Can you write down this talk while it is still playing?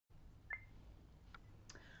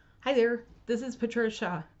Hi there, this is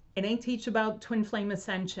Patricia, and I teach about twin flame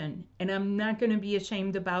ascension, and I'm not going to be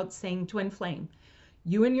ashamed about saying twin flame.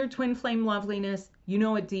 You and your twin flame loveliness, you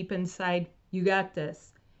know it deep inside. You got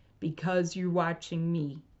this because you're watching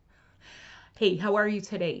me. Hey, how are you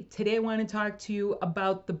today? Today I want to talk to you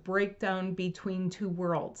about the breakdown between two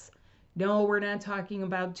worlds. No, we're not talking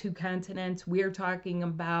about two continents. We're talking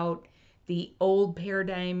about the old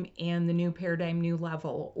paradigm and the new paradigm, new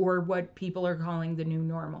level, or what people are calling the new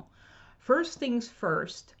normal. First things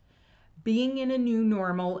first, being in a new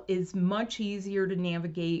normal is much easier to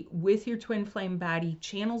navigate with your twin flame body,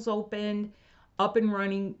 channels open, up and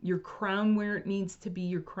running, your crown where it needs to be,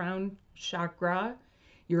 your crown chakra,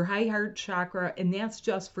 your high heart chakra, and that's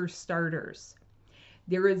just for starters.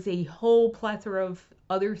 There is a whole plethora of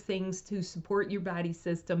other things to support your body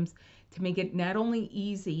systems to make it not only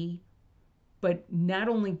easy, but not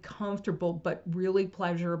only comfortable, but really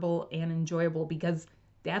pleasurable and enjoyable, because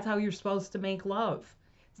that's how you're supposed to make love.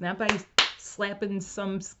 It's not by slapping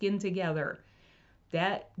some skin together.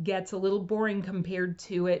 That gets a little boring compared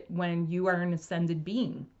to it when you are an ascended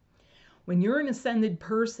being. When you're an ascended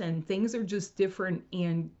person, things are just different,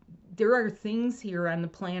 and there are things here on the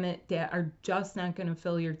planet that are just not going to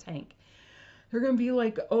fill your tank. They're going to be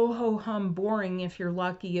like, oh ho hum, boring if you're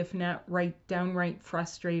lucky, if not downright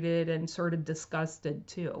frustrated and sort of disgusted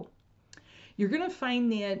too. You're going to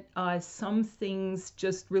find that some things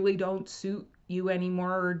just really don't suit you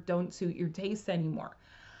anymore or don't suit your taste anymore.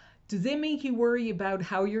 Does it make you worry about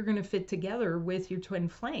how you're going to fit together with your twin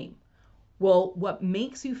flame? Well, what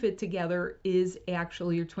makes you fit together is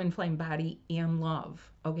actually your twin flame body and love.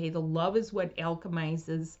 Okay, the love is what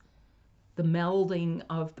alchemizes the melding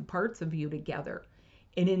of the parts of you together.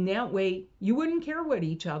 And in that way, you wouldn't care what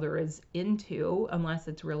each other is into unless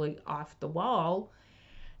it's really off the wall.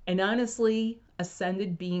 And honestly,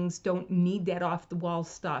 ascended beings don't need that off the wall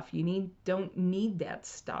stuff. Don't need that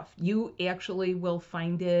stuff. You actually will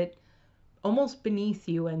find it almost beneath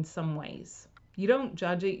you in some ways. You don't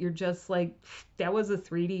judge it. You're just like, that was a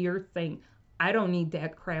 3D Earth thing. I don't need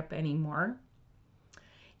that crap anymore.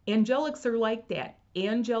 Angelics are like that.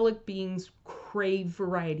 Angelic beings crave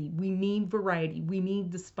variety. We need variety. We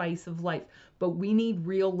need the spice of life, but we need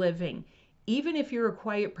real living. Even if you're a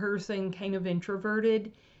quiet person, kind of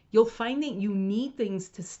introverted, you'll find that you need things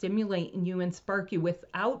to stimulate in you and spark you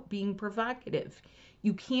without being provocative.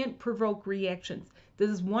 You can't provoke reactions. This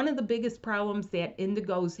is one of the biggest problems that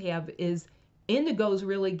indigos have, is indigos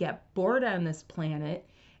really get bored on this planet,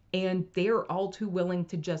 and they're all too willing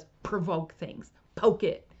to just provoke things, poke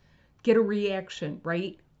it, get a reaction,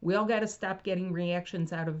 right? We all got to stop getting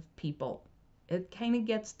reactions out of people. It kind of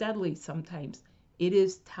gets deadly sometimes. It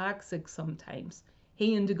is toxic sometimes. Hey,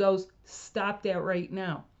 indigos, stop that right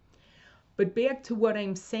now. But back to what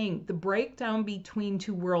I'm saying, the breakdown between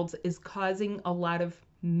two worlds is causing a lot of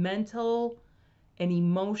mental and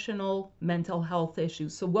emotional mental health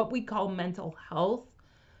issues. So what we call mental health,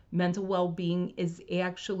 mental well-being, is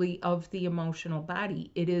actually of the emotional body.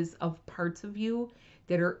 It is of parts of you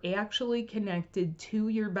that are actually connected to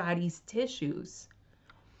your body's tissues.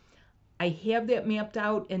 I have that mapped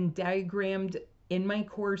out and diagrammed in my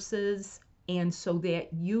courses, and so that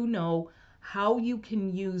you know how you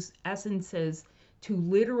can use essences to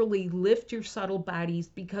literally lift your subtle bodies,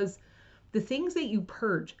 because the things that you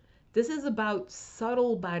purge, this is about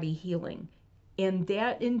subtle body healing, and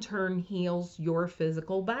that in turn heals your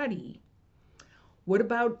physical body. What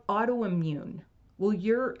about autoimmune? Well,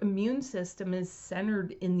 your immune system is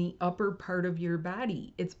centered in the upper part of your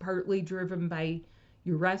body. It's partly driven by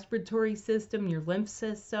your respiratory system, your lymph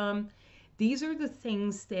system. These are the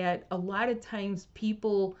things that a lot of times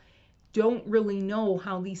people don't really know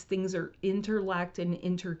how these things are interlocked and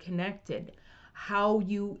interconnected. How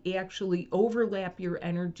you actually overlap your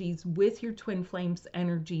energies with your twin flames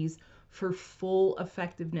energies for full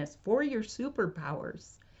effectiveness, for your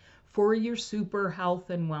superpowers, for your super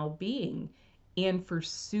health and well-being, and for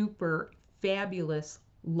super fabulous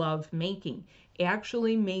love making,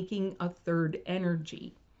 actually making a third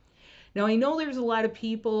energy. Now, I know there's a lot of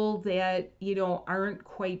people that, aren't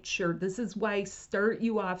quite sure. This is why I start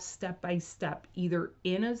you off step by step, either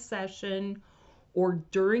in a session or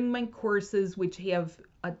during my courses, which have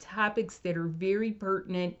topics that are very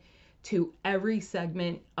pertinent to every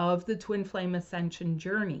segment of the Twin Flame Ascension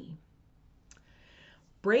journey.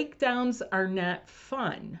 Breakdowns are not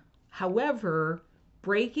fun. However,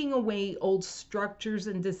 breaking away old structures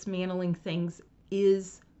and dismantling things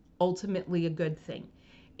is ultimately a good thing.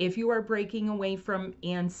 If you are breaking away from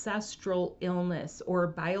ancestral illness or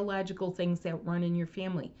biological things that run in your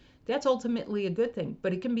family, that's ultimately a good thing,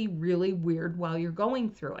 but it can be really weird while you're going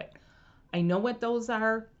through it. I know what those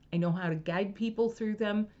are. I know how to guide people through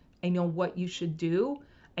them. I know what you should do.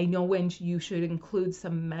 I know when you should include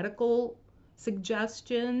some medical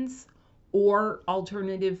suggestions or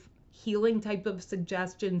alternative healing type of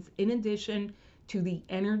suggestions in addition to the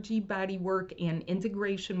energy body work and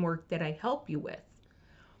integration work that I help you with.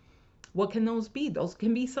 What can those be? Those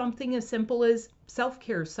can be something as simple as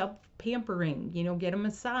self-care, self-pampering, get a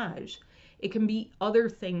massage. It can be other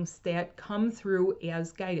things that come through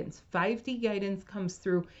as guidance. 5D guidance comes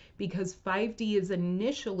through because 5D is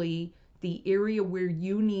initially the area where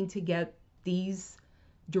you need to get these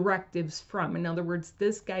directives from. In other words,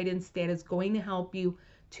 this guidance that is going to help you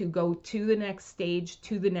to go to the next stage,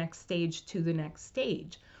 to the next stage, to the next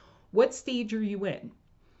stage. What stage are you in?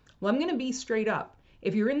 Well, I'm going to be straight up.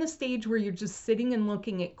 If you're in the stage where you're just sitting and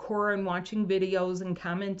looking at Quora and watching videos and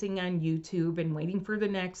commenting on YouTube and waiting for the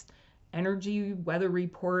next energy weather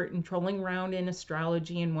report and trolling around in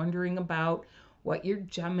astrology and wondering about what your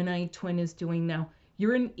Gemini twin is doing now,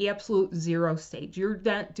 you're in absolute zero stage. You're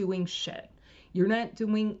not doing shit. You're not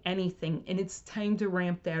doing anything, and it's time to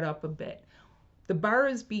ramp that up a bit. The bar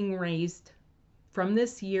is being raised from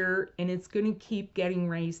this year, and it's going to keep getting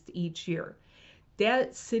raised each year.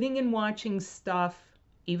 That sitting and watching stuff,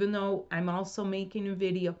 even though I'm also making a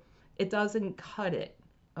video, it doesn't cut it,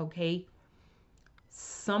 okay?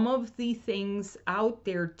 Some of the things out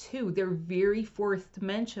there too, they're very fourth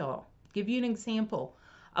dimensional. Give you an example.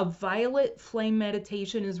 A violet flame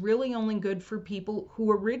meditation is really only good for people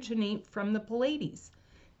who originate from the Pleiades.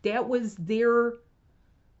 That was their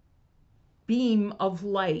beam of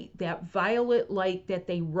light, that violet light that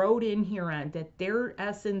they rode in here on, that their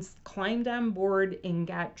essence climbed on board and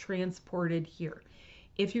got transported here.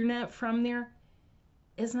 If you're not from there,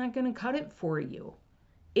 it's not going to cut it for you.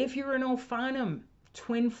 If you're an Ophanum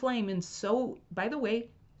twin flame, and so, by the way,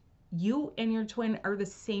 you and your twin are the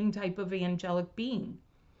same type of angelic being.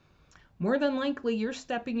 More than likely, you're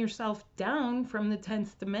stepping yourself down from the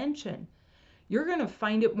 10th dimension. You're going to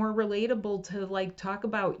find it more relatable to like talk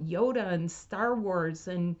about Yoda and Star Wars,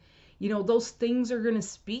 and those things are going to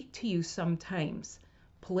speak to you sometimes.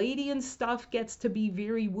 Palladian stuff gets to be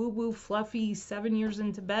very woo-woo, fluffy, 7 years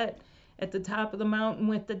in Tibet at the top of the mountain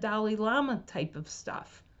with the Dalai Lama type of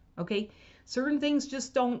stuff, okay? Certain things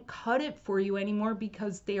just don't cut it for you anymore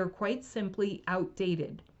because they are quite simply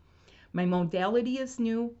outdated. My modality is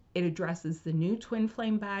new. It addresses the new twin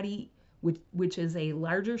flame body, which is a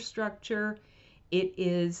larger structure. It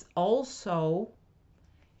is also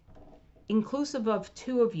inclusive of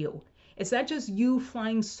two of you. It's not just you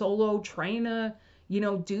flying solo, trying to,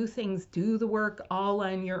 do things, do the work all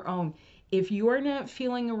on your own. If you are not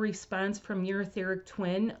feeling a response from your etheric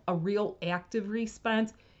twin, a real active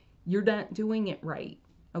response, you're not doing it right,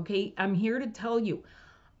 okay? I'm here to tell you.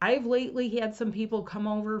 I've lately had some people come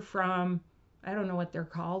over from, I don't know what they're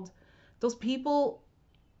called. Those people,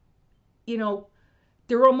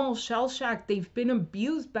 they're almost shell-shocked. They've been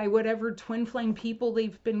abused by whatever twin flame people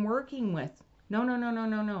they've been working with.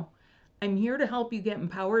 No. I'm here to help you get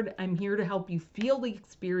empowered. I'm here to help you feel the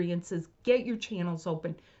experiences, get your channels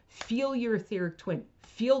open, feel your etheric twin,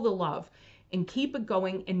 feel the love, and keep it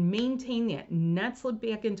going and maintain that. Not slip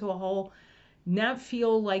back into a hole, not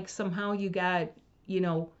feel like somehow you got,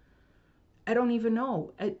 I don't even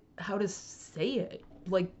know how to say it.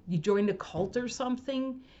 Like you joined a cult or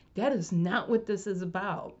something. That is not what this is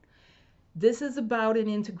about. This is about an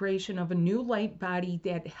integration of a new light body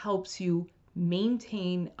that helps you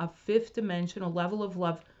maintain a fifth dimensional level of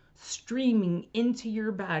love streaming into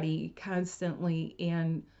your body constantly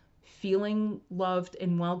and feeling loved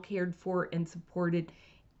and well cared for and supported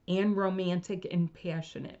and romantic and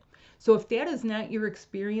passionate. So if that is not your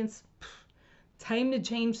experience, time to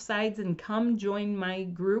change sides and come join my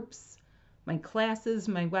groups, my classes,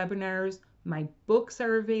 my webinars. My books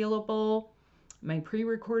are available. My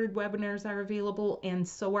pre-recorded webinars are available, and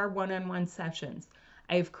so are one-on-one sessions.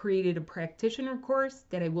 I have created a practitioner course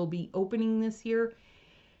that I will be opening this year.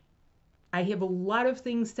 I have a lot of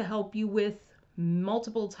things to help you with,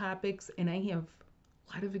 multiple topics, and I have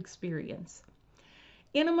a lot of experience.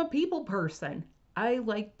 And I'm a people person. I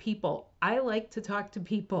like people. I like to talk to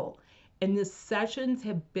people. And the sessions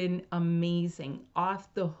have been amazing,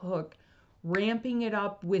 off the hook, ramping it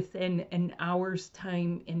up within an hour's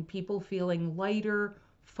time and people feeling lighter,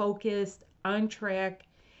 focused, on track,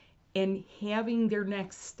 and having their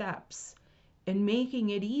next steps and making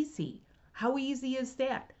it easy. How easy is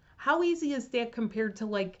that? How easy is that compared to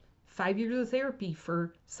like 5 years of therapy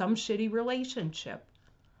for some shitty relationship?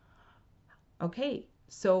 Okay,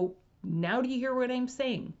 so now do you hear what I'm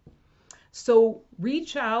saying? So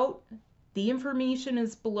reach out. The information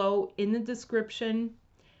is below in the description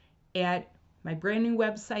at my brand new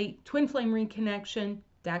website,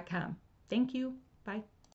 twinflamereconnection.com. Thank you. Bye.